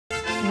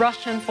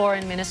Russian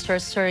Foreign Minister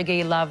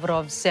Sergei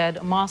Lavrov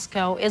said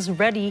Moscow is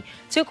ready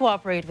to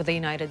cooperate with the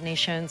United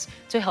Nations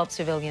to help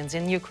civilians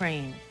in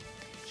Ukraine.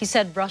 He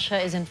said Russia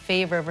is in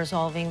favor of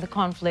resolving the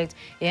conflict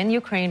in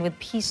Ukraine with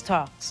peace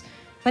talks.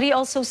 But he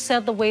also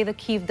said the way the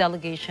Kyiv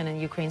delegation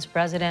and Ukraine's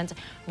President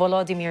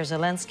Volodymyr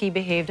Zelensky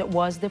behaved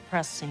was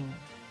depressing.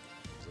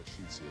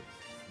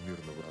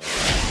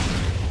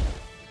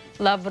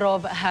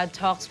 Lavrov had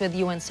talks with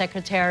UN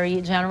Secretary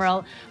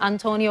General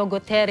Antonio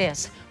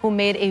Guterres, who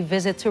made a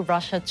visit to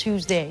Russia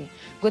Tuesday.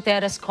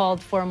 Guterres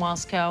called for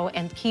Moscow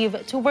and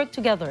Kyiv to work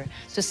together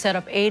to set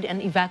up aid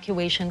and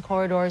evacuation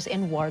corridors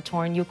in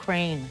war-torn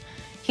Ukraine.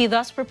 He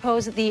thus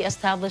proposed the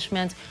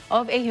establishment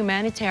of a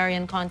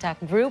humanitarian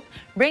contact group,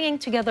 bringing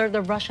together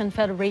the Russian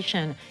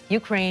Federation,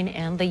 Ukraine,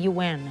 and the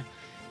UN.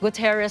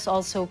 Guterres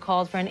also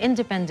called for an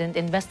independent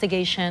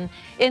investigation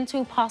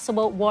into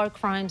possible war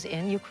crimes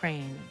in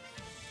Ukraine.